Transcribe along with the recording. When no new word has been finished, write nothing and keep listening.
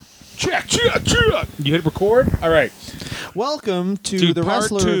You hit record? All right. Welcome to the part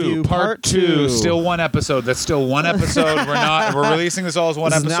Wrestler two. Review Part two. Still one episode. That's still one episode. We're releasing this all as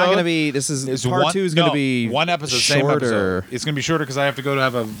one this episode. Is not going to be. This is It's part one, two is going to be one episode. shorter. Same episode. It's going to be shorter because I have to go to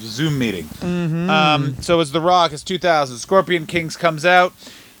have a Zoom meeting. So it's The Rock. It's 2000. Scorpion Kings comes out.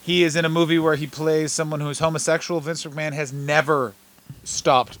 He is in a movie where he plays someone who is homosexual. Vince McMahon has never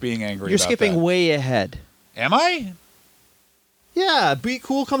stopped being angry. You're about skipping that. way ahead. Am I? Yeah, Be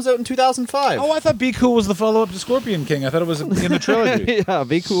Cool comes out in 2005. Oh, I thought Be Cool was the follow-up to Scorpion King. I thought it was in the trilogy. Yeah,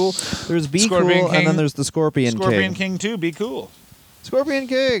 Be Cool. There's Be Scorpion Cool, King. and then there's the Scorpion Scorpion King 2. Be Cool. Scorpion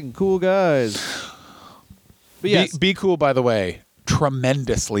King, cool guys. But yes, Be Cool, by the way,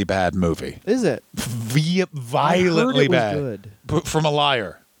 tremendously bad movie. is it? Violently bad. Good. From a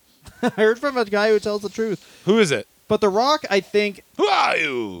liar. I heard from a guy who tells the truth. Who is it? But The Rock, I think, Who are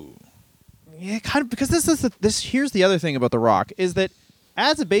you? yeah, kind of, because this. Here's the other thing about The Rock is that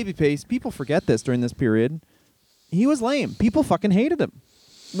as a babyface, people forget this during this period. He was lame. People fucking hated him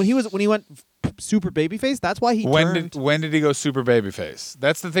when he went super babyface. That's why he turned. When did he go super babyface?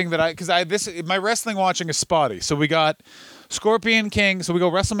 That's the thing that my wrestling watching is spotty. So we got Scorpion King. So we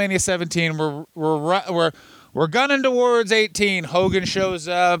go WrestleMania 17. We're gunning towards 18. Hogan shows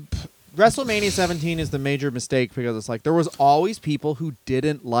up. WrestleMania 17 is the major mistake because it's like there was always people who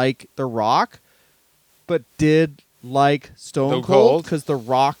didn't like The Rock, but did like Stone Cold because The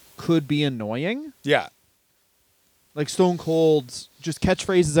Rock could be annoying. Yeah. Like Stone Cold's just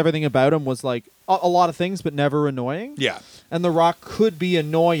catchphrases, everything about him was like a lot of things, but never annoying. Yeah. And The Rock could be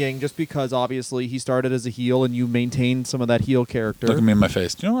annoying just because obviously he started as a heel and you maintained some of that heel character. Look at me in my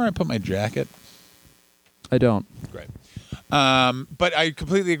face. Do you know where I put my jacket? I don't. Great. But I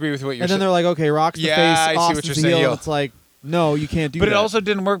completely agree with what you're saying. And then they're like, okay, Rock's the Yeah, face, I see what Austin's you're the saying, heel. heel. It's like, no, you can't do that. But it also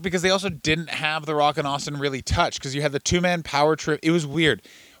didn't work because they also didn't have The Rock and Austin really touch because you had the two-man power trip. It was weird.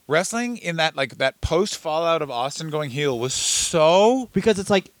 Wrestling in that post-fallout of Austin going heel was so because it's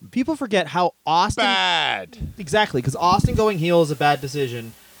like people forget how Austin bad. Exactly, because Austin going heel is a bad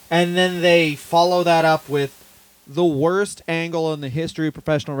decision, and then they follow that up with the worst angle in the history of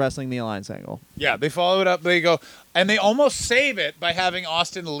professional wrestling, the Alliance angle. Yeah, they follow it up. They go, and they almost save it by having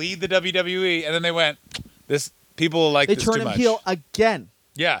Austin lead the WWE, and then they went, "This people like They this too turned him much." heel again.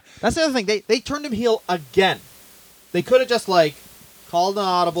 Yeah, That's the other thing. They turned him heel again. They could have just like called an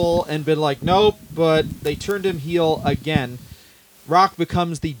audible and been like, nope, but they turned him heel again. Rock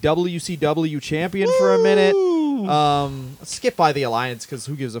becomes the WCW champion for a minute. Let's skip by the Alliance because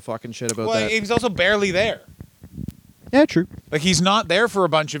who gives a fucking shit about well, that? he was also barely there. Yeah, true. Like he's not there for a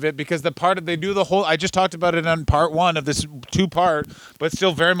bunch of it because they do the whole. I just talked about it on part one of this 2-part, but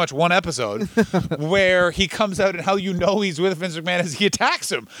still very much one episode, where he comes out and how you know he's with Vince McMahon is he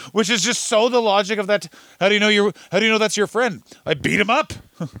attacks him, which is just so the logic of that. How do you know that's your friend? I beat him up.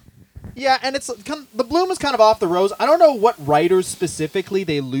 Yeah, and it's the bloom is kind of off the rose. I don't know what writers specifically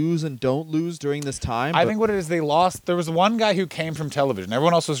they lose and don't lose during this time. I think what it is, they lost. There was one guy who came from television.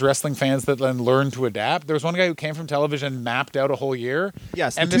 Everyone else was wrestling fans that then learned to adapt. There was one guy who came from television and mapped out a whole year.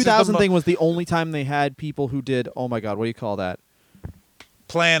 yes, and the 2000 thing was the only time they had people who did. Oh my God, what do you call that?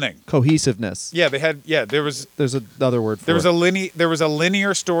 planning. Cohesiveness. Yeah, they had. Yeah, there was. There's another word for There was it. There was a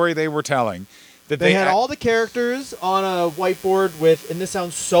linear story they were telling. That They had all the characters on a whiteboard with, and this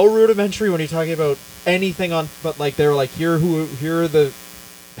sounds so rudimentary when you're talking about anything on, but like they were like, here are the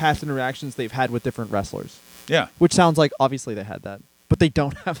past interactions they've had with different wrestlers. Yeah, Which sounds like obviously they had that, but they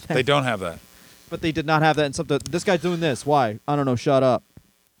don't have that. they don't have that. But they did not have that in something. This guy's doing this. Why? I don't know. Shut up.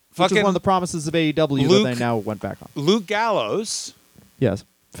 Which Fucking is one of the promises of AEW Luke- that they now went back on. Luke Gallows. Yes,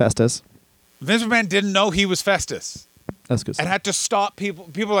 Festus. Vince McMahon didn't know he was Festus That's good. and Stuff. had to stop people.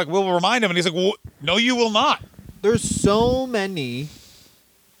 People were like, we'll remind him, and he's like, well, no, you will not. There's so many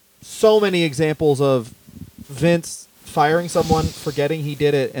examples of Vince firing someone, forgetting he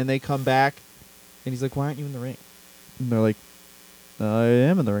did it, and they come back, and he's like, "Why aren't you in the ring?" And they're like, "I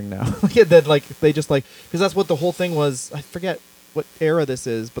am in the ring now." And then, they just because that's what the whole thing was. I forget what era this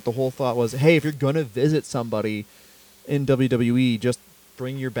is, but the whole thought was, "Hey, if you're gonna visit somebody in WWE, just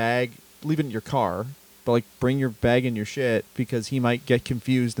bring your bag, leave it in your car, but bring your bag and your shit because he might get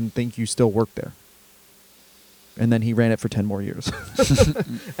confused and think you still work there." And then he ran it for 10 more years,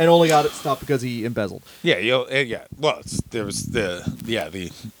 and only got it stopped because he embezzled. Yeah, yeah. Well, there was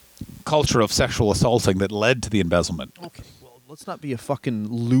the culture of sexual assaulting that led to the embezzlement. Okay, well, let's not be a fucking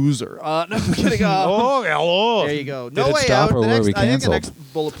loser. No, I'm kidding. Hello. There you go. Did No it Way stop Out. or The were next, we I think the canceled?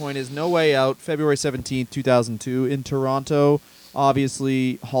 next bullet point is No Way Out, February 17th, 2002, in Toronto.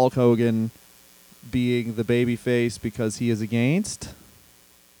 Obviously, Hulk Hogan being the babyface because he is against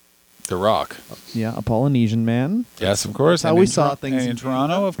The Rock. Yeah, a Polynesian man. Yes, of course. That's how And we in saw Tor- things and in in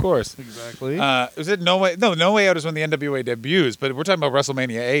Toronto, of course. Exactly. Was it No Way? No, No Way Out is when the NWA debuts, but we're talking about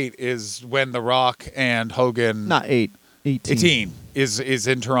WrestleMania 8 is when The Rock and Hogan. Not 8. 18. 18 is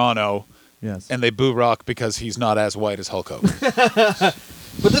in Toronto, Yes. and they boo Rock because he's not as white as Hulk Hogan.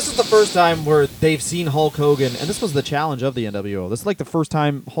 But this is the first time where they've seen Hulk Hogan, and this was the challenge of the NWO. This is like the first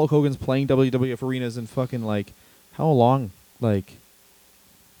time Hulk Hogan's playing WWF arenas in fucking like, how long? Like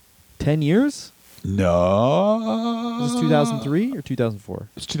 10 years? No. Was this 2003 or 2004?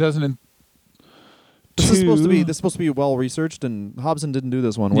 It's 2002. This is supposed to be well researched, and Hobson didn't do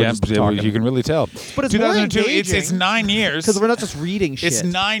this one. We're Yeah, just talking. you can really tell. But it's more 2002. It's engaging 9 years. because we're not just reading shit. It's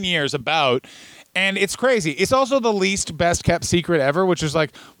 9 years about, and it's crazy. It's also the least best kept secret ever, which is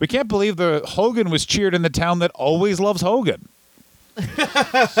like we can't believe the Hogan was cheered in the town that always loves Hogan.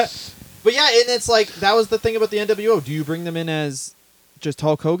 But yeah, and it's like that was the thing about the NWO. Do you bring them in as just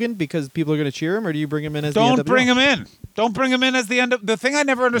Hulk Hogan because people are going to cheer him, or do you bring him in as the NWO? Don't bring him in. Don't bring him in as the end. The thing I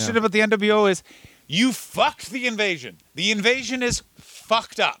never understood Yeah. about the NWO is you fucked the invasion. The invasion is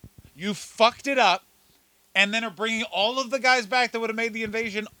fucked up. You fucked it up, and then are bringing all of the guys back that would have made the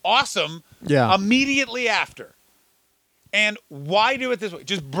invasion awesome. Yeah. Immediately after. And why do it this way?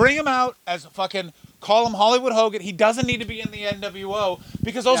 Just bring him out as fucking call him Hollywood Hogan. He doesn't need to be in the NWO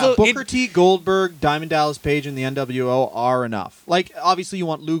because also Booker T, Goldberg, Diamond Dallas Page, and the NWO are enough. Like obviously you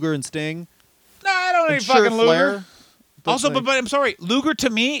want Luger and Sting. No, I don't need And sure, fucking Luger. Flair. Also, like- but I'm sorry, Luger to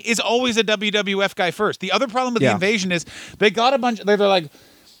me is always a WWF guy first. The other problem with the Yeah. invasion is they got a bunch. They're like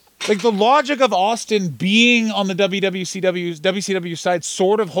the logic of Austin being on the WCW side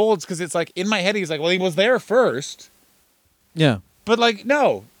sort of holds because it's like in my head he's like, well, he was there first, Yeah. but like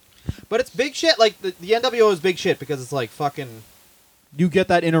no, But it's big shit. Like the NWO is big shit because it's like fucking. You get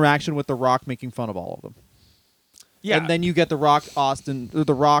that interaction with The Rock making fun of all of them. yeah, And then you get the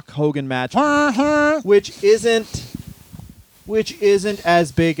Rock Hogan match, which isn't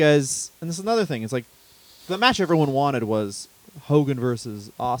as big as. And this is another thing. It's like the match everyone wanted was Hogan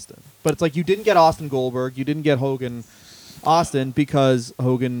versus Austin, but it's like you didn't get Austin Goldberg, you didn't get Hogan Austin because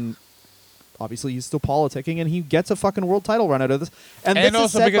Hogan. Obviously, he's still politicking, and he gets a fucking world title run out of this. And this also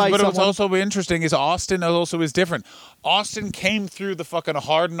is said because, by but what's someone- also interesting is Austin also is different. Austin came through the fucking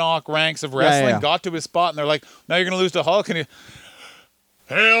hard knock ranks of wrestling, yeah. got to his spot, and they're like, now you're gonna lose to Hulk, and he,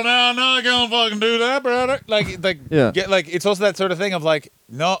 hell no, I'm not gonna fucking do that, brother. Yeah. It's also that sort of thing of like,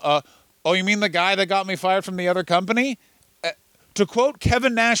 no, oh, you mean the guy that got me fired from the other company? To quote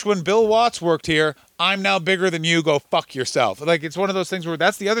Kevin Nash when Bill Watts worked here, I'm now bigger than you, go fuck yourself. Like, it's one of those things where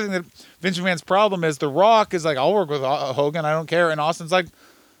that's the other thing that Vince McMahon's problem is. The Rock is like, I'll work with Hogan, I don't care. And Austin's like,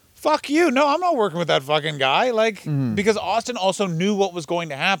 fuck you. No, I'm not working with that fucking guy. Like, because Austin also knew what was going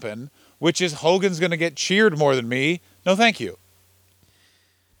to happen, which is Hogan's going to get cheered more than me. No, thank you.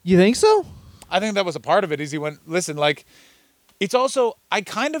 You think so? I think that was a part of it is he went, listen, like, it's also, I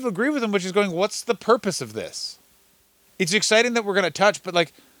kind of agree with him, which is going, what's the purpose of this? It's exciting that we're going to touch, but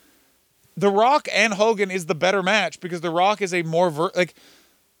like, The Rock and Hogan is the better match because The Rock is a more,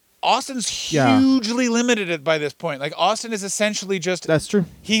 Austin's hugely limited it by this point. Like, Austin is essentially just, That's true.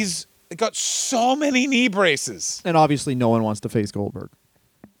 he's got so many knee braces. And obviously, no one wants to face Goldberg.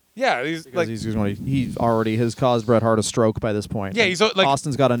 Yeah, he's Because like, he already has caused Bret Hart a stroke by this point. Yeah, And he's like-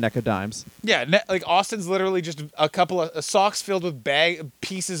 Austin's got a neck of dimes. like Austin's literally just a couple of socks filled with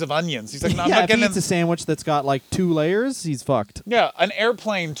pieces of onions. He's like, no, I'm yeah, not if he getting eats a sandwich that's got like 2 layers, he's fucked. Yeah, an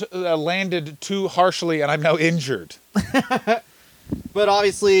airplane landed too harshly, and I'm now injured. But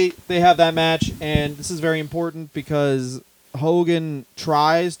obviously, they have that match, and this is very important because Hogan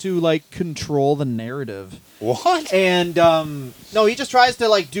tries to like control the narrative. What? And no, he just tries to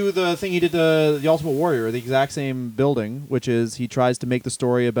like do the thing he did to the Ultimate Warrior, the exact same building, which is he tries to make the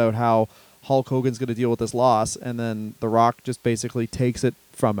story about how Hulk Hogan's going to deal with this loss, and then The Rock just basically takes it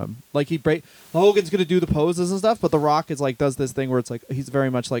from him. Like Hogan's going to do the poses and stuff, but The Rock is like does this thing where it's like he's very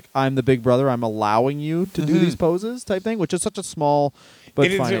much like I'm the big brother, I'm allowing you to do these poses type thing, which is such a small but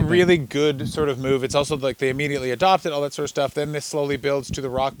It is funny a thing. really good sort of move. It's also like they immediately adopt it, all that sort of stuff. Then this slowly builds to The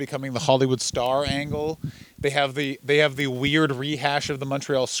Rock becoming the Hollywood star angle. They have the weird rehash of the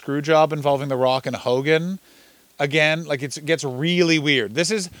Montreal Screwjob involving The Rock and Hogan. Again, like it gets really weird. This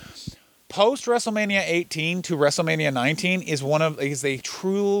is post WrestleMania 18 to WrestleMania 19 is a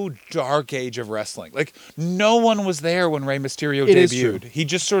true dark age of wrestling. Like no one was there when Rey Mysterio It is true. debuted. He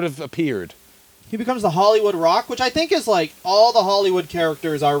just sort of appeared. He becomes the Hollywood Rock, which I think is like all the Hollywood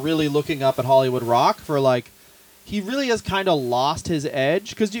characters are really looking up at Hollywood Rock for like he really has kind of lost his edge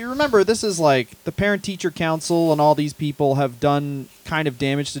because do you remember this is like the Parent Teacher Council and all these people have done kind of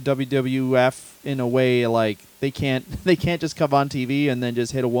damage to WWF in a way like they can't just come on TV and then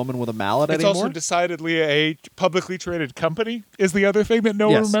just hit a woman with a mallet It's anymore. also decidedly a publicly traded company is the other thing that no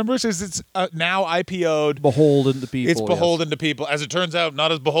one Yes. remembers is it's now IPO'd. beholden to people. It's beholden to people. As it turns out,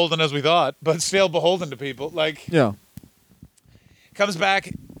 not as beholden as we thought, but still beholden to people. Like, Yes. comes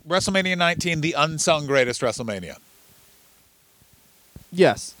back, WrestleMania 19, the unsung greatest WrestleMania.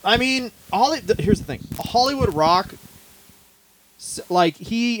 Yes. I mean, here's the thing. Hollywood Rock, like,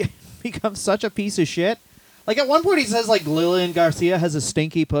 he becomes such a piece of shit. Like, at one point he says, like, Lillian Garcia has a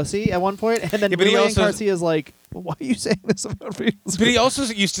stinky pussy at one point, and then Yeah, but he Lillian also- Garcia's like, why are you saying this about me? But he also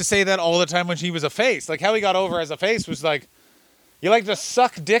used to say that all the time when he was a face. Like, how he got over as a face was like, you like to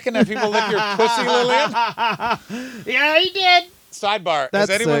suck dick and have people lick your pussy, Lillian? Yeah, he did. Sidebar. That's Has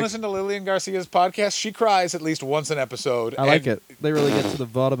anyone sick. listened to Lillian Garcia's podcast? She cries at least once an episode. I like and- it. They really get to the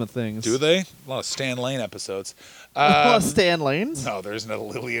bottom of things. Do they? A lot of Stan Lane episodes. Stan Lane's? No, there isn't a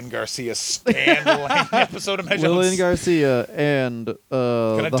Lillian Garcia Stan Lane episode. Imagine Lillian Garcia and I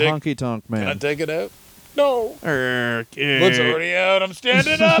the dig- Honky Tonk Can I Man. take it out? No. Looks It's already out. I'm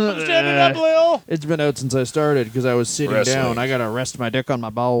standing up. I'm standing up, Lil. been out since I started because I was sitting Wrestling. down. I gotta rest my dick on my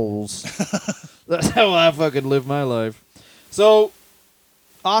balls. That's how I fucking live my life. So,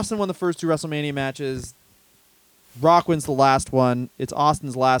 Austin won the first 2 WrestleMania matches. Rock wins the last one. It's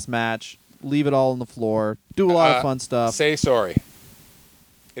Austin's last match. Leave it all on the floor. Do a lot of fun stuff. Say sorry.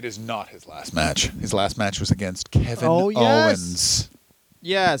 It is not his last match. His last match was against Kevin Oh, yes. Owens.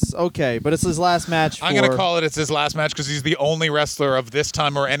 Yes, okay, but it's his last match. I'm going to call it's his last match because he's the only wrestler of this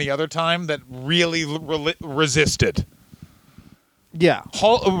time or any other time that really resisted. Yeah,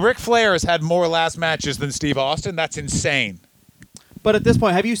 Ric Flair has had more last matches than Steve Austin. That's insane. but at this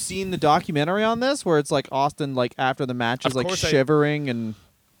point, have you seen the documentary on this where it's like Austin, like after the match, is Of like course I- shivering and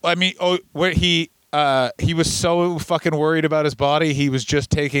I mean, where he was so fucking worried about his body, he was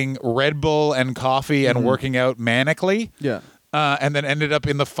just taking Red Bull and coffee and working out manically. yeah, And then ended up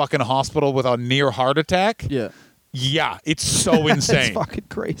in the fucking hospital with a near heart attack. yeah, Yeah, it's so insane. it's fucking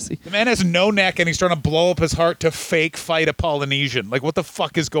crazy. The man has no neck and he's trying to blow up his heart to fake fight a Polynesian. Like, what the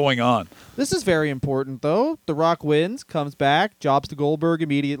fuck is going on? This is very important, though. The Rock wins, comes back, jobs to Goldberg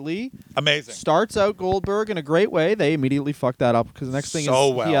immediately. Amazing. Starts out Goldberg in a great way. They immediately fuck that up because the next thing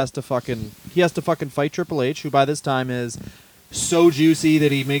So is well. he has to fucking fight Triple H, who by this time is so juicy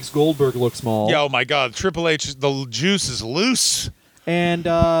that he makes Goldberg look small. Yeah, oh my God. Triple H, the juice is loose. And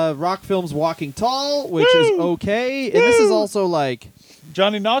Rock films Walking Tall, which is okay. And this is also like,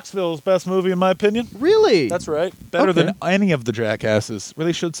 Johnny Knoxville's best movie, in my opinion. really? That's right. Better Okay. than any of the jackasses.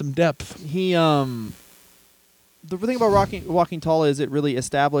 Really showed some depth. He the thing about Walking Tall is it really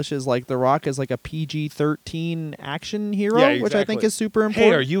establishes like The Rock as like a PG-13 action hero, Yeah, which I think exactly. is super Hey,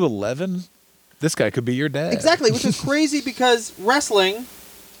 important. are you 11? This guy could be your dad. Exactly, which is crazy because wrestling,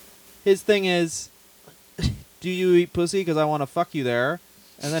 his thing is, do you eat pussy? Because I want to fuck you there.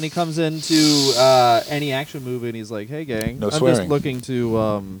 And then he comes into any action movie and he's like, hey, gang, No I'm swearing. just looking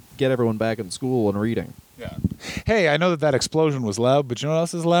to get everyone back in school and reading. Yeah. Hey, I know that explosion was loud, but you know what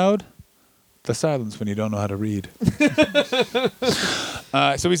else is loud? The silence when you don't know how to read.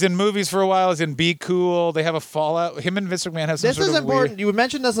 So he's in movies for a while. He's in Be Cool. They have a fallout. Him and Vince McMahon have some This sort is of important. You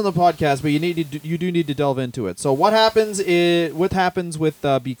mentioned this on the podcast, but you do need to delve into it. So what happens with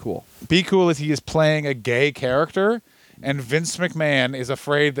Be Cool? Be Cool is he is playing a gay character, and Vince McMahon is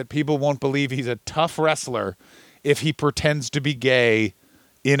afraid that people won't believe he's a tough wrestler if he pretends to be gay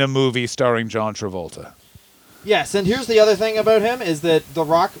in a movie starring John Travolta. Yes, and here's the other thing about him is that The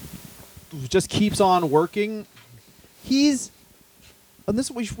Rock just keeps on working. And this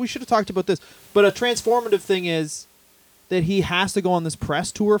we should have talked about this, but a transformative thing is that he has to go on this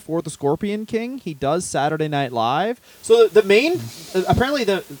press tour for the Scorpion King. He does Saturday Night Live. So the main, apparently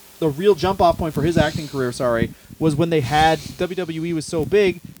the real jump off point for his acting career, was when they had WWE was so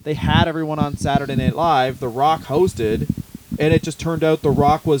big, they had everyone on Saturday Night Live. The Rock hosted, and it just turned out The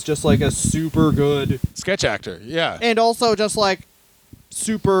Rock was just like a super good Sketch actor, yeah. and also just like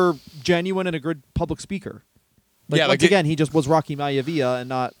super genuine and a good public speaker. Yeah, Once like again, he just was Rocky Maivia and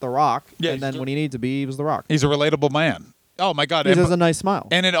not The Rock. Yeah, and then he's- when he needed to be, he was The Rock. He's a relatable man. Oh my God. He And- has a nice smile.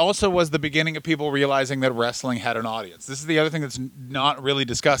 And it also was the beginning of people realizing that wrestling had an audience. This is the other thing that's not really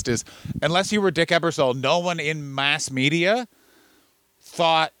discussed is unless you were Dick Ebersol, no one in mass media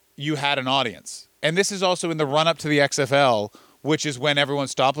thought you had an audience. And this is also in the run up to the XFL, which is when everyone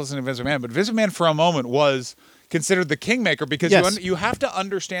stopped listening to Vince McMahon. But Vince McMahon for a moment was considered the kingmaker because Yes. you have to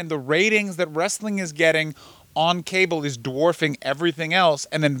understand the ratings that wrestling is getting on cable is dwarfing everything else.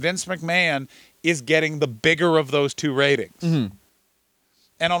 And then Vince McMahon is getting the bigger of those two ratings.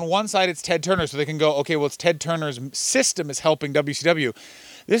 And on one side, it's Ted Turner. So they can go, okay, well, it's Ted Turner's system is helping WCW.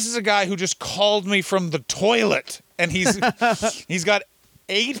 This is a guy who just called me from the toilet. And he's got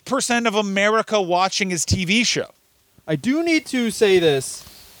 8% of America watching his TV show. I do need to say this.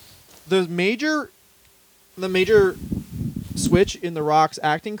 The major switch in The Rock's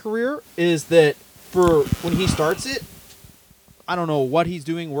acting career is that for when he starts it, I don't know what he's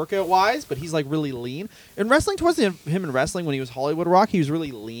doing workout-wise, but he's like really lean. In wrestling, towards him in wrestling when he was Hollywood Rock, he was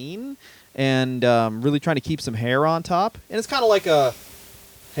really lean and really trying to keep some hair on top. And it's kind of like a,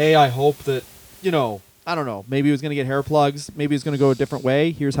 hey, I hope that, I don't know, maybe he was going to get hair plugs. Maybe he's going to go a different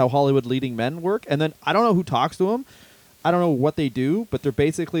way. Here's how Hollywood leading men work. And then I don't know who talks to him. I don't know what they do, but they're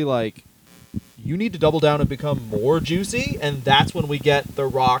basically like, you need to double down and become more juicy. And that's when we get The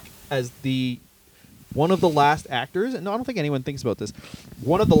Rock as one of the last actors, and no, I don't think anyone thinks about this,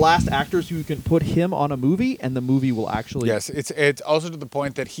 one of the last actors who can put him on a movie, and the movie will actually... Yes, it's also to the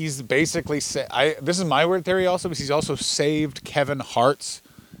point that he's basically... this is my weird theory also, because he's also saved Kevin Hart's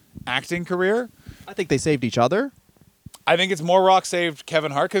acting career. I think they saved each other. I think it's more Rock saved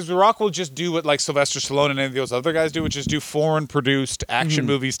Kevin Hart, because The Rock will just do what like Sylvester Stallone and any of those other guys do, which is do foreign-produced action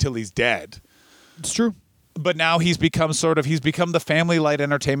movies till he's dead. It's true. But now he's become the family light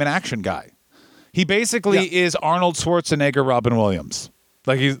entertainment action guy. He basically is Arnold Schwarzenegger, Robin Williams.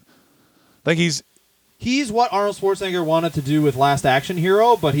 He's what Arnold Schwarzenegger wanted to do with Last Action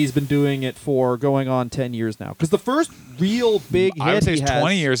Hero, but he's been doing it for going on 10 years now. Because the first real big hit I would say it's 20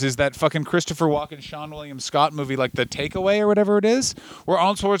 has, years is that fucking Christopher Walken, Sean William Scott movie, like The Takeaway or whatever it is, where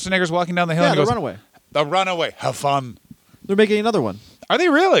Arnold Schwarzenegger's walking down the hill and The goes, Runaway. The Runaway, have fun. They're making another one. Are they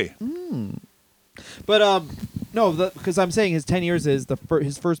really? But no, because I'm saying his 10 years is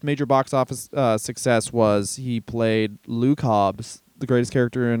his first major box office success was he played Luke Hobbs, the greatest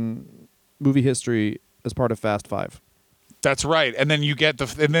character in movie history, as part of Fast Five. That's right. And then you get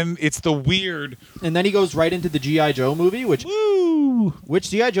and then it's the weird. And then he goes right into the G.I. Joe movie, which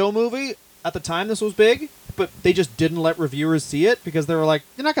G.I. Joe movie, at the time this was big, but they just didn't let reviewers see it because they were like,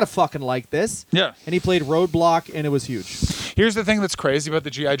 you're not going to fucking like this. Yeah. And he played Roadblock, and it was huge. Here's the thing that's crazy about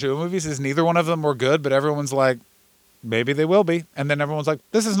the G.I. Joe movies is neither one of them were good, but everyone's like, maybe they will be. And then everyone's like,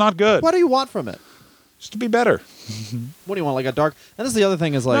 this is not good. What do you want from it? Just to be better. What do you want, like a dark... And this is the other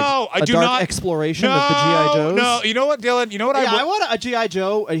thing is like a do dark not, exploration of the G.I. Joes. No, you know what, Dylan? You know what I want a G.I.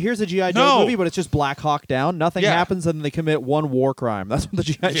 Joe. Here's a G.I. Joe movie, but it's just Black Hawk Down. Nothing happens, and they commit one war crime. That's what the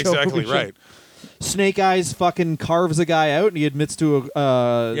G.I. Joe movie Exactly right. Snake Eyes fucking carves a guy out, and he admits to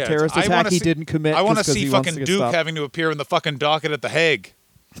a terrorist attack he didn't commit. I want to see fucking Duke Duke having to appear in the fucking docket at The Hague.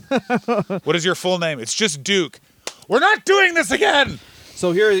 What is your full name? It's just Duke. We're not doing this again!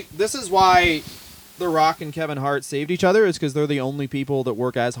 So this is why The Rock and Kevin Hart saved each other, is because they're the only people that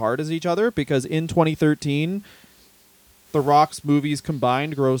work as hard as each other, because in 2013... The Rock's movies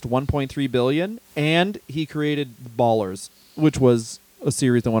combined grossed $1.3 billion, and he created Ballers, which was a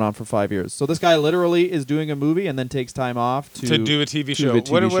series that went on for 5 years. So this guy literally is doing a movie and then takes time off to do a TV show.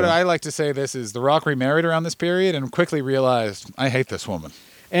 What I like to say this is The Rock remarried around this period and quickly realized, I hate this woman.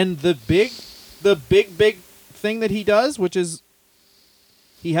 And the big thing that he does, which is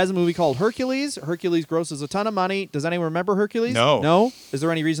he has a movie called Hercules. Hercules grosses a ton of money. Does anyone remember Hercules? No? Is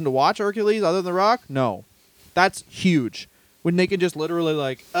there any reason to watch Hercules other than The Rock? No. That's huge. When they can just literally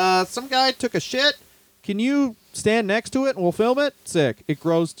like, some guy took a shit. Can you stand next to it and we'll film it? Sick.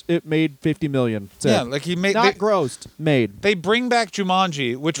 It made $50 million. Sick. Yeah, like he made grossed, made. They bring back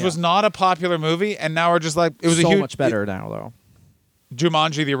Jumanji, which was not a popular movie, and now we're just like it was so a huge, much better now though.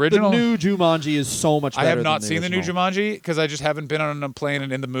 Jumanji, the original. The new Jumanji is so much better. I have not seen original. the new Jumanji because I just haven't been on a plane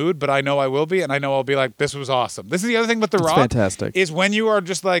and in the mood, but I know I will be, and I know I'll be like, this was awesome. This is the other thing with The Rock. Fantastic. Is when you are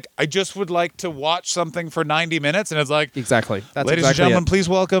just like, I just would like to watch something for 90 minutes, and it's like, exactly. That's ladies exactly and gentlemen, it. please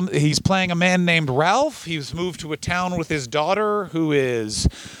welcome. He's playing a man named Ralph. He's moved to a town with his daughter who is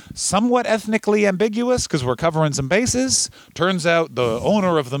somewhat ethnically ambiguous because we're covering some bases. Turns out the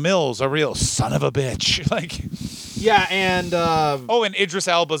owner of the mill's a real son of a bitch. Like, yeah, and and Idris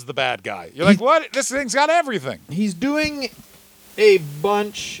Elba's the bad guy. You're like, what? This thing's got everything. He's doing a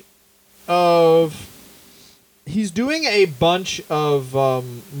bunch of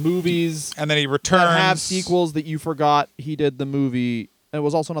movies, and then he returns that have sequels that you forgot he did the movie. It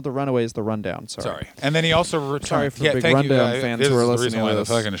was also not The Runaways, The Rundown. Sorry. And then he also returns. Sorry for big Rundown fans who are listening to this. This is the reason why the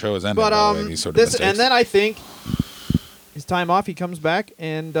fucking show is ending. But these sort of mistakes. and then I think his time off, he comes back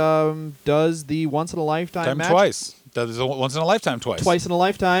and does the Once in a Lifetime match. Twice. Does Once in a Lifetime twice. Twice in a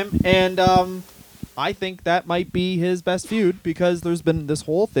lifetime. And I think that might be his best feud because there's been this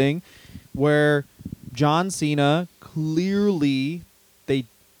whole thing where John Cena clearly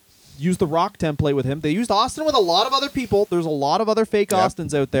used the Rock template with him. They used Austin with a lot of other people. There's a lot of other fake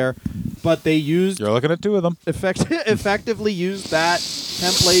Austins out there, but they used You're looking at two of them. effectively used that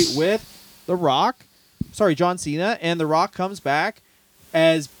template with the Rock. Sorry, John Cena, and the Rock comes back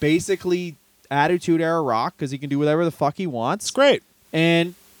as basically Attitude Era Rock because he can do whatever the fuck he wants. It's great.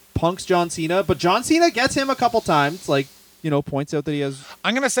 And punks John Cena, but John Cena gets him a couple times, like, points out that he has.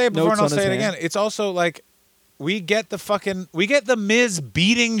 I'm gonna say it before, notes and I'll on his say it hand. again. It's also like we get the Miz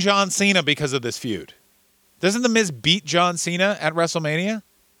beating John Cena because of this feud. Doesn't the Miz beat John Cena at WrestleMania?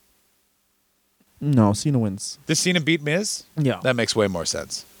 No, Cena wins. Does Cena beat Miz? Yeah. That makes way more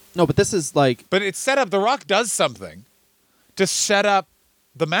sense. No, but this is like. But it's set up. The Rock does something to set up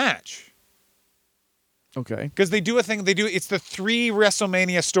the match Okay. because they do a thing. It's the 3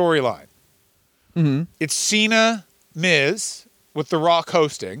 WrestleMania storyline. Mm-hmm. It's Cena, Miz with The Rock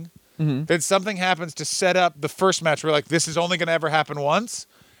hosting. Mm-hmm. Then something happens to set up the first match. We're like, this is only going to ever happen once.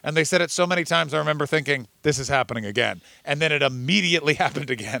 And they said it so many times, I remember thinking, this is happening again. And then it immediately happened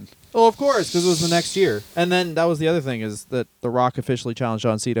again. Oh, of course, because it was the next year. And then that was the other thing is that The Rock officially challenged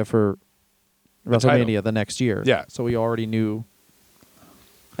John Cena for WrestleMania title. the next year. Yeah. So we already knew.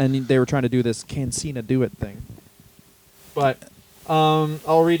 And they were trying to do this can Cena do it thing. But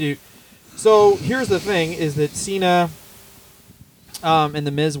I'll read you. So here's the thing is that Cena and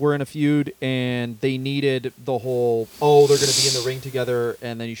The Miz were in a feud, and they needed the whole, they're going to be in the ring together,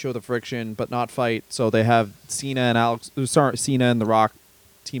 and then you show the friction, but not fight. So they have Cena and The Rock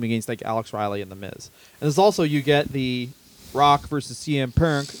team against like Alex Riley and The Miz. And there's also, you get the Rock versus CM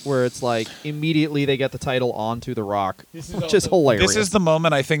Punk, where it's like immediately they get the title onto The Rock, which is hilarious. This is the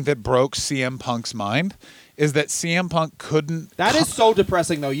moment I think that broke CM Punk's mind, is that CM Punk couldn't... That is so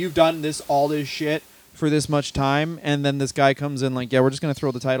depressing, though. You've done all this shit for this much time, and then this guy comes in like, yeah, we're just going to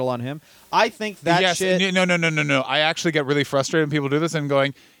throw the title on him. I think that shit... No. I actually get really frustrated when people do this and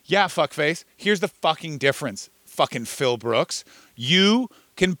going, yeah, fuckface, here's the fucking difference, fucking Phil Brooks. You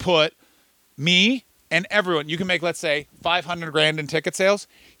can put me and everyone, you can make, let's say, $500,000 in ticket sales.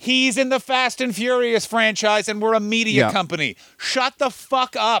 He's in the Fast and Furious franchise, and we're a media company. Shut the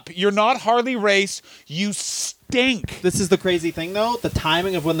fuck up. You're not Harley Race. You stink. This is the crazy thing, though. The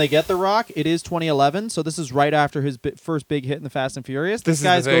timing of when they get The Rock, it is 2011, so this is right after his first big hit in the Fast and Furious. This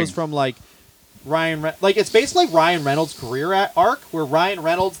guy goes from, like, it's basically Ryan Reynolds' career arc, where Ryan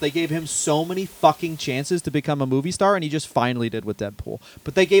Reynolds, they gave him so many fucking chances to become a movie star, and he just finally did with Deadpool.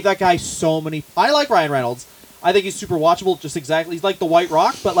 But they gave that guy so many... I like Ryan Reynolds. I think he's super watchable, just exactly. He's like the White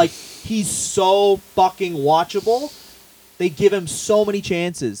Rock, but, like, he's so fucking watchable. They give him so many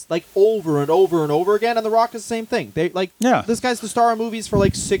chances, like, over and over and over again, and The Rock is the same thing. This guy's the star of movies for,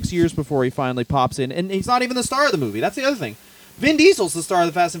 like, 6 years before he finally pops in, and he's not even the star of the movie. That's the other thing. Vin Diesel's the star of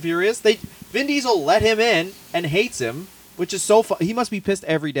the Fast and Furious. Vin Diesel let him in and hates him, which is so he must be pissed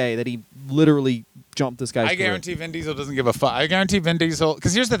every day that he literally jumped this guy's I guarantee Vin Diesel doesn't give a fuck. I guarantee Vin Diesel,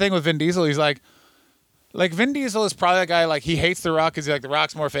 because here's the thing with Vin Diesel, he's like Vin Diesel is probably a guy, like, he hates The Rock because he's like, The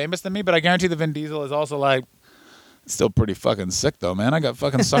Rock's more famous than me, but I guarantee that Vin Diesel is also like, still pretty fucking sick though, man. I got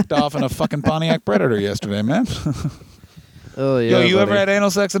fucking sucked off in a fucking Pontiac Predator yesterday, man. Oh yeah. Yo, you ever had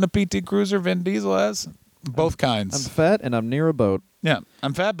anal sex in a PT Cruiser? Vin Diesel has. Both kinds. I'm fat and I'm near a boat. Yeah,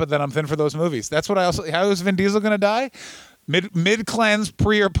 I'm fat, but then I'm thin for those movies. That's what I also... How is Vin Diesel going to die? Mid-cleanse,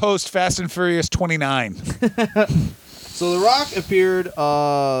 pre or post Fast and Furious 29. So The Rock appeared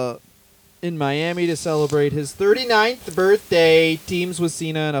in Miami to celebrate his 39th birthday. Teams with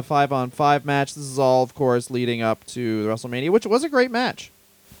Cena in a 5-on-5 match. This is all, of course, leading up to WrestleMania, which was a great match.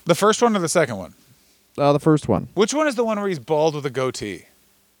 The first one or the second one? The first one. Which one is the one where he's bald with a goatee?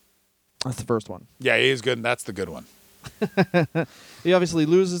 That's the first one. Yeah, he is good, and that's the good one. He obviously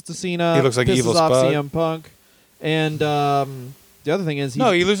loses to Cena. He looks like pisses Evil off Spud. CM Punk. And the other thing is...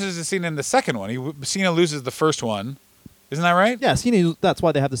 he loses to Cena in the second one. Cena loses the first one. Isn't that right? Yeah, Cena, that's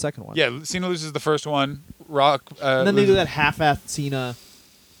why they have the second one. Yeah, Cena loses the first one. Rock... and then they do that half-assed Cena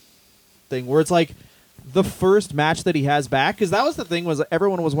thing where it's like the first match that he has back, because that was the thing, was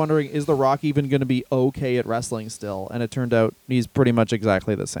everyone was wondering, is The Rock even going to be okay at wrestling still? And it turned out he's pretty much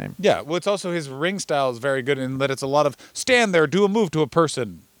exactly the same. Yeah, well, it's also his ring style is very good in that it's a lot of stand there, do a move to a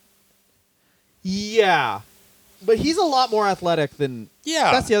person. Yeah. But he's a lot more athletic than...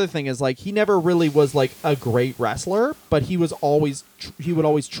 Yeah. That's the other thing, is like he never really was like a great wrestler, but he was always... he would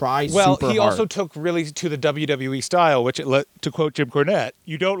always try super hard. Well, he also took really to the WWE style, which, to quote Jim Cornette,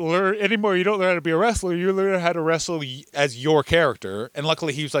 you don't learn how to be a wrestler, you learn how to wrestle as your character. And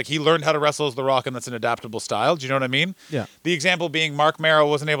luckily he learned how to wrestle as The Rock, and that's an adaptable style. Do you know what I mean? Yeah. The example being Mark Merrow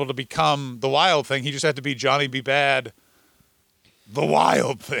wasn't able to become the Wild Thing. He just had to be Johnny B. Bad, the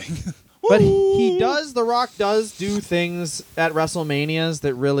Wild Thing. But The Rock does do things at WrestleManias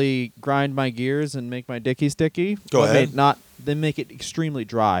that really grind my gears and make my dicky sticky. Go ahead. They make it extremely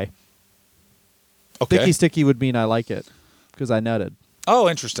dry. Okay. Dicky sticky would mean I like it because I nutted. Oh,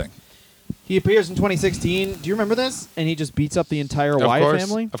 interesting. He appears in 2016. Do you remember this? And he just beats up the entire Wyatt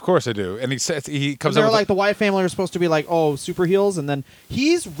family. Of course I do. And he says he comes They're up with like the Wyatt family are supposed to be like, oh, super heels, and then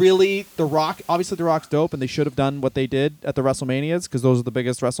he's really The Rock. Obviously, The Rock's dope, and they should have done what they did at the WrestleManias because those are the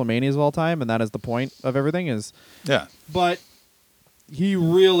biggest WrestleManias of all time, and that is the point of everything. Yeah. But he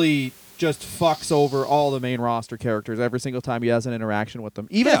really just fucks over all the main roster characters every single time he has an interaction with them.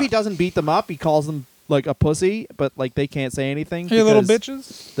 Even if he doesn't beat them up, he calls them like a pussy, but like they can't say anything. Hey, little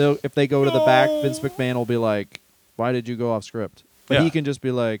bitches. If they go to the back, Vince McMahon will be like, "Why did you go off script?" But he can just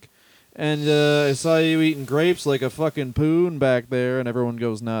be like, "And I saw you eating grapes like a fucking poon back there," and everyone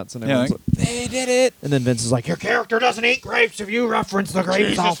goes nuts. And everyone's like, they did it. and then Vince is like, "Your character doesn't eat grapes. If you reference the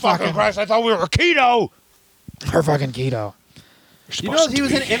grapes, I'll Jesus fucking Christ! I thought we were keto. We're fucking keto." You know he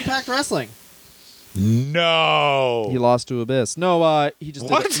was in Impact Wrestling. No. He lost to Abyss. No, he just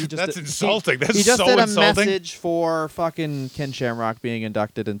What? Did, he just That's did, insulting. He That's just so did a insulting. message for fucking Ken Shamrock being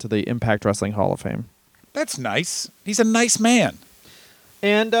inducted into the Impact Wrestling Hall of Fame. That's nice. He's a nice man.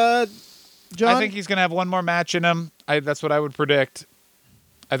 And John, I think he's gonna have one more match in him. That's what I would predict.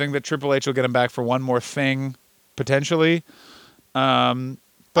 I think that Triple H will get him back for one more thing, potentially. But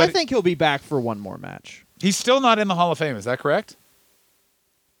I think he'll be back for one more match. he's still not in the Hall of Fame. Is that correct?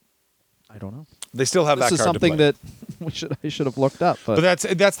 I don't know. They still have This that is card something to play. that I should have looked up. But, But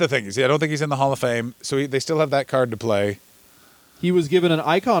that's the thing. I don't think he's in the Hall of Fame, so they still have that card to play. he was given an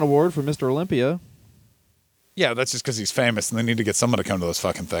Icon Award for Mr. Olympia. Yeah, that's just because he's famous, and they need to get someone to come to those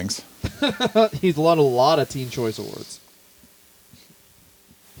fucking things. He's won a lot of Teen Choice Awards.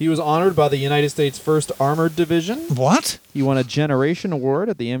 He was honored by the United States 1st Armored Division. What? He won a Generation Award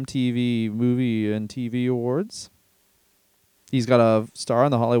at the MTV Movie and TV Awards. He's got a star on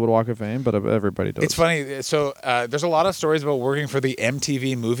the Hollywood Walk of Fame, but everybody does. It's funny. So there's a lot of stories about working for the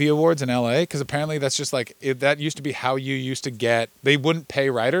MTV Movie Awards in LA because apparently that's just like that used to be how you used to get. They wouldn't pay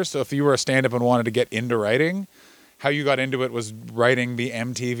writers, so if you were a stand-up and wanted to get into writing, how you got into it was writing the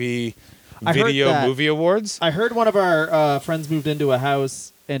MTV Video Movie Awards. I heard one of our friends moved into a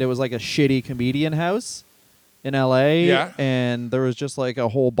house, and it was like a shitty comedian house in LA. Yeah. And there was just like a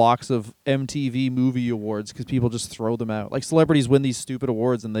whole box of MTV Movie Awards because people just throw them out. Like celebrities win these stupid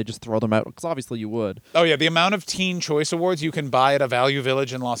awards and they just throw them out because obviously you would. Oh yeah, the amount of Teen Choice Awards you can buy at a Value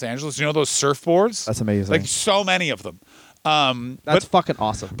Village in Los Angeles. You know those surfboards? That's amazing. Like so many of them. That's fucking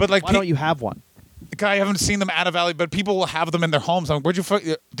awesome. but, like, why don't you have one? I haven't seen them at a Valley, but people will have them in their homes. I'm like,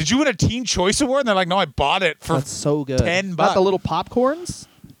 did you win a Teen Choice Award? And they're like, no, I bought it for That's so good. $10. Not the little popcorns?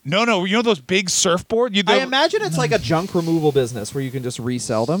 No, you know those big surfboard? I imagine it's like a junk removal business where you can just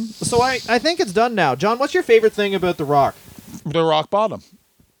resell them. So I think it's done now. John, what's your favorite thing about The Rock? The rock bottom.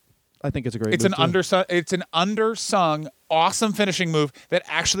 I think it's a great It's move, an too. undersung, awesome finishing move that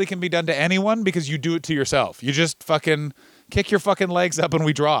actually can be done to anyone because you do it to yourself. You just fucking kick your fucking legs up and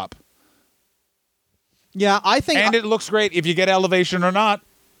we drop. Yeah, I think And it looks great if you get elevation or not.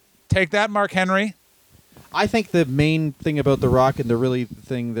 Take that, Mark Henry. I think the main thing about The Rock and the really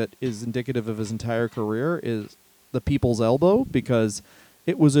thing that is indicative of his entire career is the people's elbow because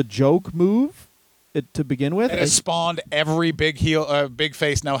it was a joke move to begin with. And it spawned every big big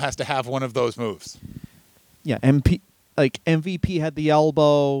face now has to have one of those moves. Yeah, MVP had the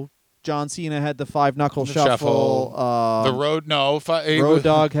elbow. John Cena had the 5-knuckle shuffle. Road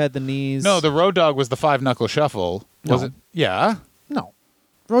Dogg had the knees. No, the Road Dogg was the 5-knuckle shuffle. Was No. it? Yeah. No.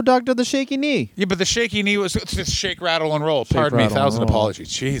 Road Dogg did the shaky knee. Yeah, but the shaky knee was just shake, rattle, and roll. Shake, Pardon me, rattle, and 1,000 roll. apologies.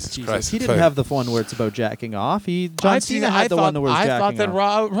 Jesus Christ. He didn't have the one where it's about jacking off. John Cena had the one that was I jacking thought that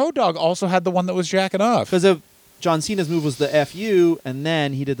off. Road Dogg also had the one that was jacking off. Because John Cena's move was the FU, and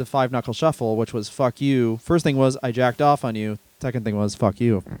then he did the 5-knuckle shuffle, which was fuck you. First thing was, I jacked off on you. Second thing was, fuck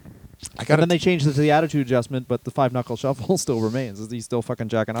you. And then they changed it to the attitude adjustment, but the 5-knuckle shuffle still remains. He's still fucking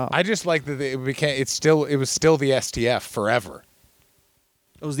jacking off. I just like that it was still the STF forever.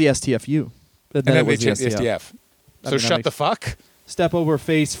 It was the STFU. And then it they was changed the STF. I So mean, that shut makes- the fuck. Step over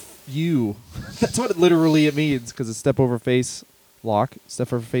face you. That's what it literally means, because it's step over face lock.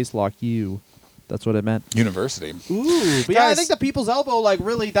 Step over face lock you. That's what it meant. University. Ooh, but yeah, I Guys- think the people's elbow, like,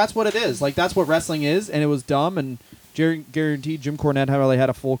 really, that's what it is. Like, that's what wrestling is, and it was dumb, and guaranteed Jim Cornette really had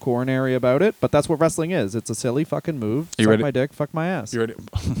a full coronary about it, but that's what wrestling is. It's a silly fucking move. You Suck ready? my dick, fuck my ass. You ready?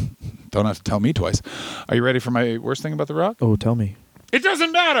 Don't have to tell me twice. Are you ready for my worst thing about The Rock? Oh, tell me. It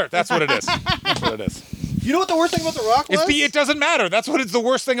doesn't matter. That's what it is. That's what it is. You know what the worst thing about The Rock was? It doesn't matter. That's what it's the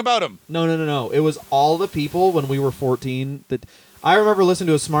worst thing about him. No. It was all the people when we were 14 that I remember listening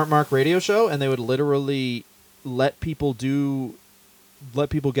to a Smart Mark radio show, and they would literally let people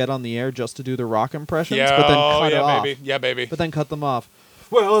get on the air just to do the Rock impressions, but then cut it off. Baby. Yeah, baby. But then cut them off.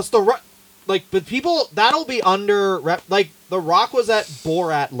 Well, it's the but people that'll be under the Rock was at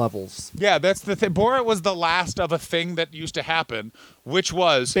Borat levels. Yeah, that's the thing. Borat was the last of a thing that used to happen, which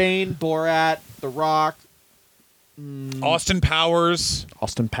was Bane, Borat, The Rock, Austin Powers.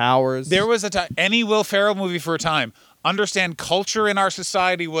 There was a time, any Will Ferrell movie for a time. Understand, culture in our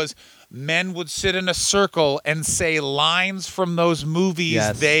society was men would sit in a circle and say lines from those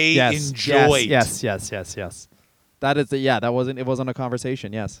movies they enjoyed. Yes. That is it wasn't a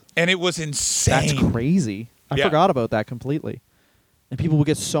conversation, yes. And it was insane. That's crazy. I forgot about that completely. And people would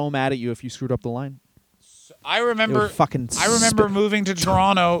get so mad at you if you screwed up the line. I remember moving to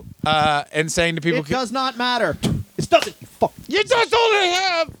Toronto and saying to people, "It does not matter. It doesn't. You fuck. You just only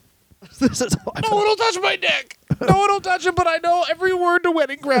have. This is no one will touch my dick. No one will touch it, but I know every word to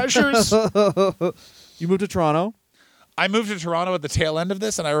Wedding Crashers." You moved to Toronto? I moved to Toronto at the tail end of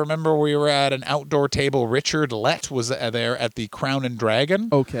this, and I remember we were at an outdoor table. Richard Lett was there at the Crown and Dragon.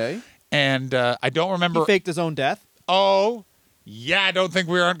 Okay. And I don't remember. He faked his own death? Oh, yeah. I don't think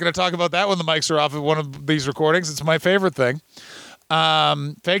we aren't going to talk about that when the mics are off at one of these recordings. It's my favorite thing.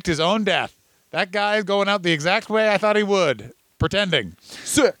 Faked his own death. That guy is going out the exact way I thought he would, pretending.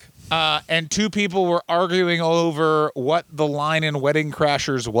 Sick. And two people were arguing over what the line in Wedding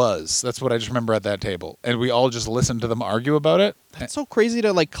Crashers was. That's what I just remember at that table. And we all just listened to them argue about it. That's so crazy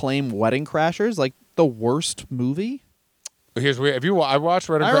to claim Wedding Crashers like the worst movie. Here's weird. I watched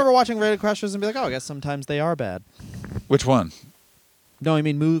Wedding. I remember watching Wedding Crashers and be like, oh, I guess sometimes they are bad. Which one? No, I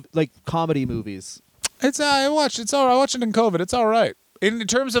mean comedy movies. It's I watched it in COVID. It's all right. In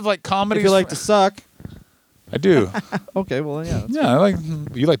terms of comedies. If you like to suck. I do. Okay, well, yeah. Yeah,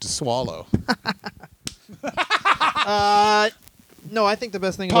 you like to swallow. No, I think the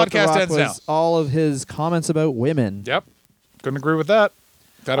best thing Podcast about The Rock ends was now. all of his comments about women. Yep. Couldn't agree with that.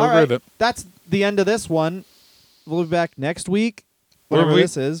 Gotta All agree right, with it. that's the end of this one. We'll be back next week, whatever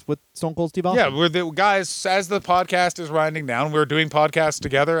this is, with Stone Cold Steve Austin. Yeah, we're the guys. As the podcast is winding down, we're doing podcasts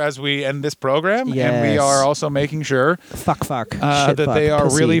together as we end this program, and we Yes. are also making sure Fuck. that they are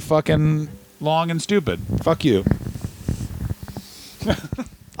pussy. really fucking long and stupid. Fuck you.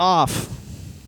 Off.